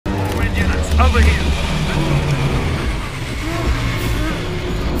Over here.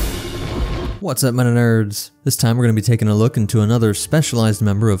 What's up, MetaNerdz? This time we're going to be taking a look into another specialized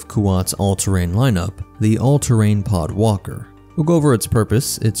member of Kuat's all-terrain lineup, the all-terrain pod walker. We'll go over its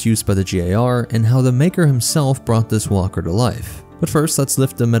purpose, its use by the GAR, and how the maker himself brought this walker to life. But first, let's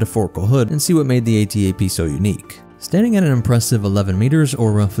lift the metaphorical hood and see what made the AT-AP so unique. Standing at an impressive 11 meters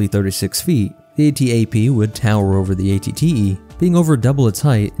or roughly 36 feet, the AT-AP would tower over the AT-TE, being over double its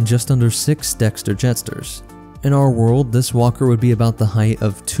height and just under 6 Dexter jetsters. In our world, this walker would be about the height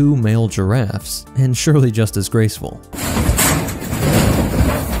of 2 male giraffes, and surely just as graceful.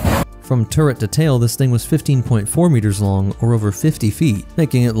 From turret to tail, this thing was 15.4 meters long or over 50 feet,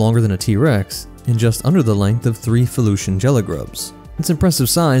 making it longer than a T-Rex, and just under the length of 3 Felucian Jellygrubs. Its impressive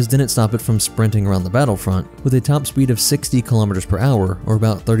size didn't stop it from sprinting around the battlefront, with a top speed of 60 kilometers per hour or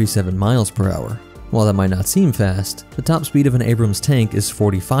about 37 miles per hour. While that might not seem fast, the top speed of an Abrams tank is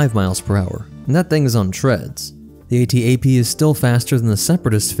 45 miles per hour, and that thing is on treads. The AT-AP is still faster than the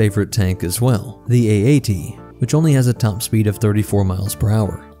Separatists' favorite tank as well, the AAT, which only has a top speed of 34 miles per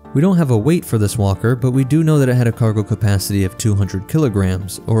hour. We don't have a weight for this walker, but we do know that it had a cargo capacity of 200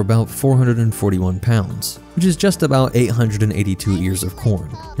 kilograms, or about 441 pounds, which is just about 882 ears of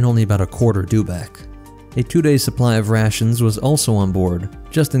corn, and only about a quarter dewback. A 2-day supply of rations was also on board,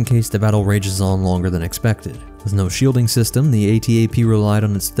 just in case the battle rages on longer than expected. With no shielding system, the AT-AP relied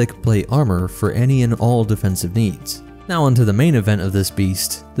on its thick plate armor for any and all defensive needs. Now onto the main event of this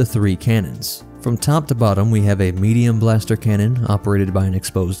beast, the 3 cannons. From top to bottom, we have a medium blaster cannon operated by an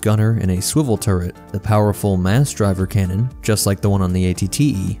exposed gunner and a swivel turret, the powerful mass driver cannon, just like the one on the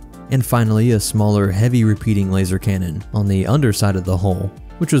AT-TE, and finally a smaller heavy repeating laser cannon on the underside of the hull,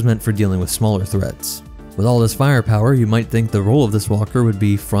 which was meant for dealing with smaller threats. With all this firepower, you might think the role of this walker would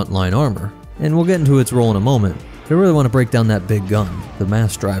be frontline armor, and we'll get into its role in a moment, but I really want to break down that big gun, the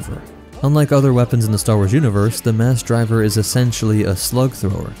mass driver. Unlike other weapons in the Star Wars universe, the mass driver is essentially a slug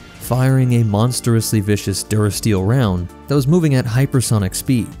thrower, firing a monstrously vicious Durasteel round that was moving at hypersonic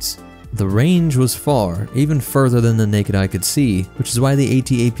speeds. The range was far, even further than the naked eye could see, which is why the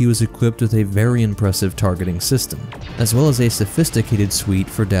AT-AP was equipped with a very impressive targeting system, as well as a sophisticated suite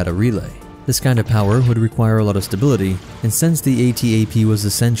for data relay. This kind of power would require a lot of stability, and since the AT-AP was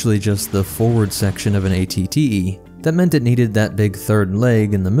essentially just the forward section of an AT-TE, that meant it needed that big third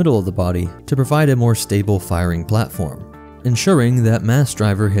leg in the middle of the body to provide a more stable firing platform, ensuring that mass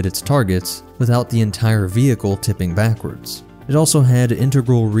driver hit its targets without the entire vehicle tipping backwards. It also had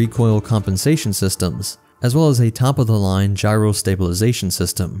integral recoil compensation systems, as well as a top-of-the-line gyro stabilization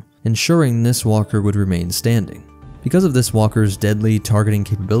system, ensuring this walker would remain standing. Because of this walker's deadly targeting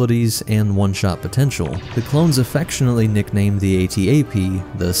capabilities and one-shot potential, the clones affectionately nicknamed the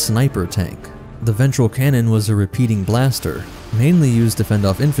AT-AP the Sniper Tank. The ventral cannon was a repeating blaster, mainly used to fend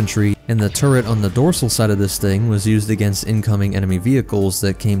off infantry, and the turret on the dorsal side of this thing was used against incoming enemy vehicles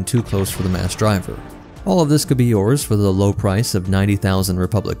that came too close for the mass driver. All of this could be yours for the low price of 90,000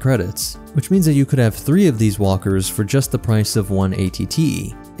 Republic credits, which means that you could have 3 of these walkers for just the price of 1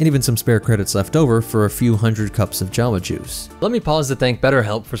 AT-TE, and even some spare credits left over for a few hundred cups of Java juice. Let me pause to thank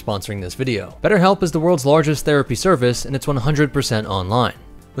BetterHelp for sponsoring this video. BetterHelp is the world's largest therapy service, and it's 100% online.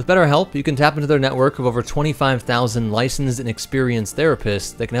 With BetterHelp, you can tap into their network of over 25,000 licensed and experienced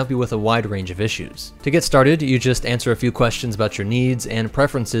therapists that can help you with a wide range of issues. To get started, you just answer a few questions about your needs and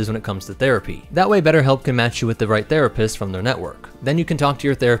preferences when it comes to therapy. That way, BetterHelp can match you with the right therapist from their network. Then you can talk to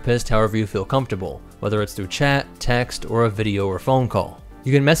your therapist however you feel comfortable, whether it's through chat, text, or a video or phone call.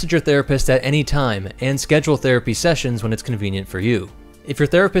 You can message your therapist at any time and schedule therapy sessions when it's convenient for you. If your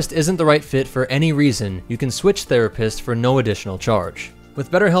therapist isn't the right fit for any reason, you can switch therapists for no additional charge. With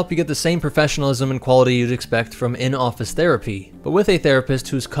BetterHelp, you get the same professionalism and quality you'd expect from in-office therapy, but with a therapist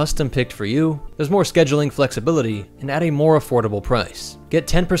who's custom-picked for you, there's more scheduling flexibility, and at a more affordable price. Get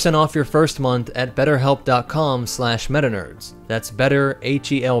 10% off your first month at betterhelp.com/metanerds. That's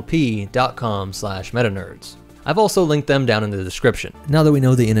betterhelp.com/metanerds. I've also linked them down in the description. Now that we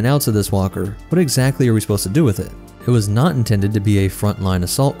know the in and outs of this walker, what exactly are we supposed to do with it? It was not intended to be a frontline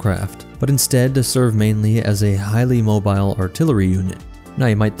assault craft, but instead to serve mainly as a highly mobile artillery unit. Now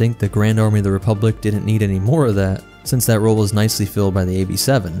you might think the Grand Army of the Republic didn't need any more of that, since that role was nicely filled by the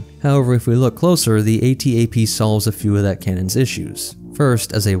AB-7. However, if we look closer, the AT-AP solves a few of that cannon's issues.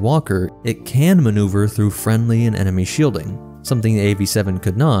 First, as a walker, it can maneuver through friendly and enemy shielding, something the AB-7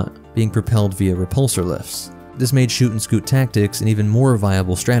 could not, being propelled via repulsor lifts. This made shoot and scoot tactics an even more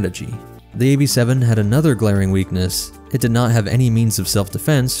viable strategy. The AB-7 had another glaring weakness: it did not have any means of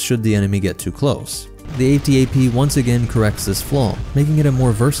self-defense should the enemy get too close. The AT-AP once again corrects this flaw, making it a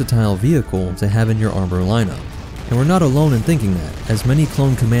more versatile vehicle to have in your armor lineup. And we're not alone in thinking that, as many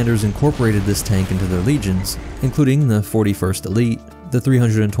clone commanders incorporated this tank into their legions, including the 41st Elite, the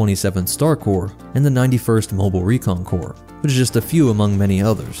 327th Star Corps, and the 91st Mobile Recon Corps, which is just a few among many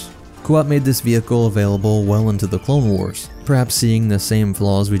others. Kuat made this vehicle available well into the Clone Wars, perhaps seeing the same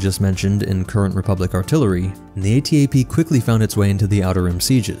flaws we just mentioned in current Republic artillery, and the AT-AP quickly found its way into the Outer Rim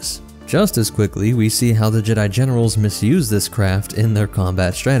sieges. Just as quickly, we see how the Jedi generals misused this craft in their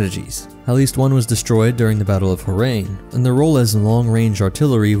combat strategies. At least one was destroyed during the Battle of Horain, and their role as long-range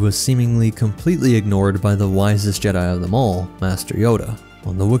artillery was seemingly completely ignored by the wisest Jedi of them all, Master Yoda.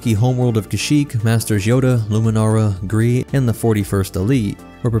 On the Wookiee homeworld of Kashyyyk, Masters Yoda, Luminara, Gree, and the 41st Elite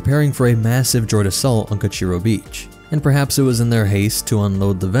were preparing for a massive droid assault on Kachiro Beach. And perhaps it was in their haste to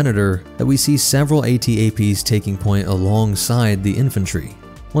unload the Venator that we see several AT-APs taking point alongside the infantry.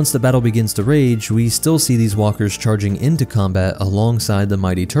 Once the battle begins to rage, we still see these walkers charging into combat alongside the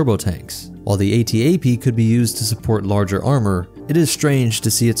mighty turbo tanks. While the AT-AP could be used to support larger armor, it is strange to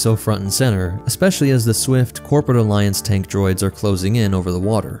see it so front and center, especially as the swift Corporate Alliance tank droids are closing in over the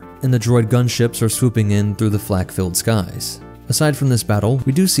water, and the droid gunships are swooping in through the flak-filled skies. Aside from this battle,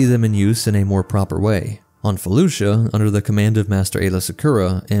 we do see them in use in a more proper way. On Felucia, under the command of Master Aayla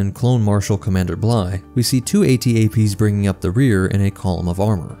Secura and Clone Marshal Commander Bly, we see two AT-APs bringing up the rear in a column of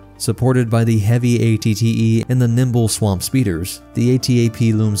armor. Supported by the heavy AT-TE and the nimble Swamp Speeders, the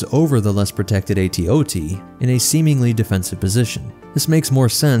AT-AP looms over the less protected AT-OT in a seemingly defensive position. This makes more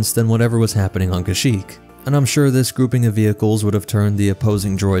sense than whatever was happening on Kashyyyk, and I'm sure this grouping of vehicles would have turned the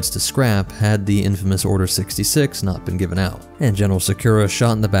opposing droids to scrap had the infamous Order 66 not been given out, and General Secura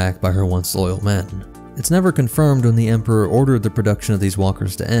shot in the back by her once loyal men. It's never confirmed when the Emperor ordered the production of these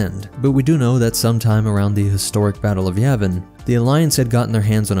walkers to end, but we do know that sometime around the historic Battle of Yavin, the Alliance had gotten their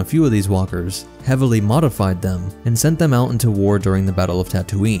hands on a few of these walkers, heavily modified them, and sent them out into war during the Battle of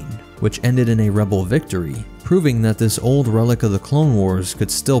Tatooine, which ended in a rebel victory, proving that this old relic of the Clone Wars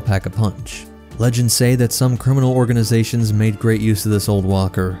could still pack a punch. Legends say that some criminal organizations made great use of this old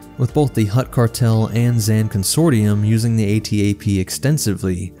walker, with both the Hutt Cartel and Zan Consortium using the AT-AP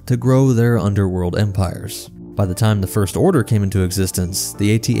extensively to grow their underworld empires. By the time the First Order came into existence,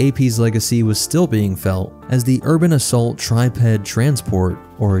 the AT-AP's legacy was still being felt, as the Urban Assault Triped Transport,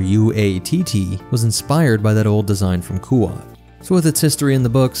 or UATT, was inspired by that old design from Kuat. So with its history in the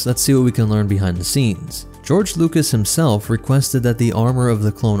books, let's see what we can learn behind the scenes. George Lucas himself requested that the armor of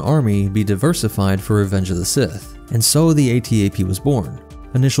the clone army be diversified for Revenge of the Sith, and so the AT-AP was born.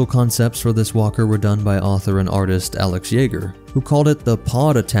 Initial concepts for this walker were done by author and artist Alex Yeager, who called it the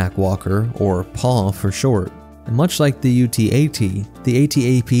Pod Attack Walker, or PAW for short. And much like the UT-AT, the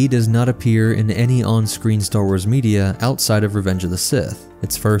AT-AP does not appear in any on-screen Star Wars media outside of Revenge of the Sith,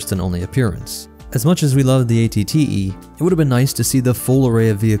 its first and only appearance. As much as we love the AT-TE, it would have been nice to see the full array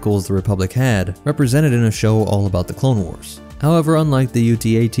of vehicles the Republic had represented in a show all about the Clone Wars. However, unlike the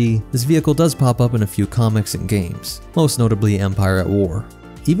UT-AT, this vehicle does pop up in a few comics and games, most notably Empire at War.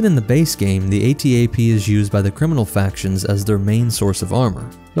 Even in the base game, the AT-AP is used by the criminal factions as their main source of armor.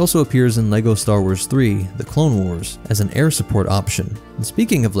 It also appears in LEGO Star Wars 3, The Clone Wars, as an air support option. And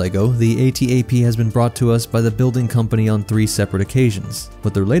speaking of LEGO, the AT-AP has been brought to us by the building company on 3 separate occasions,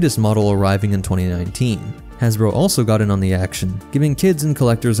 with their latest model arriving in 2019. Hasbro also got in on the action, giving kids and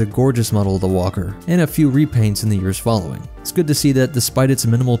collectors a gorgeous model of the walker, and a few repaints in the years following. It's good to see that despite its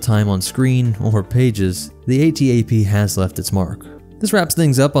minimal time on screen, or pages, the AT-AP has left its mark. This wraps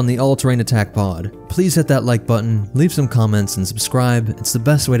things up on the All-Terrain Attack Pod. Please hit that like button, leave some comments, and subscribe. It's the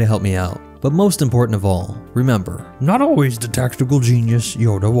best way to help me out. But most important of all, remember, not always the tactical genius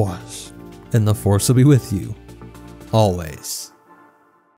Yoda was. And the Force will be with you, always.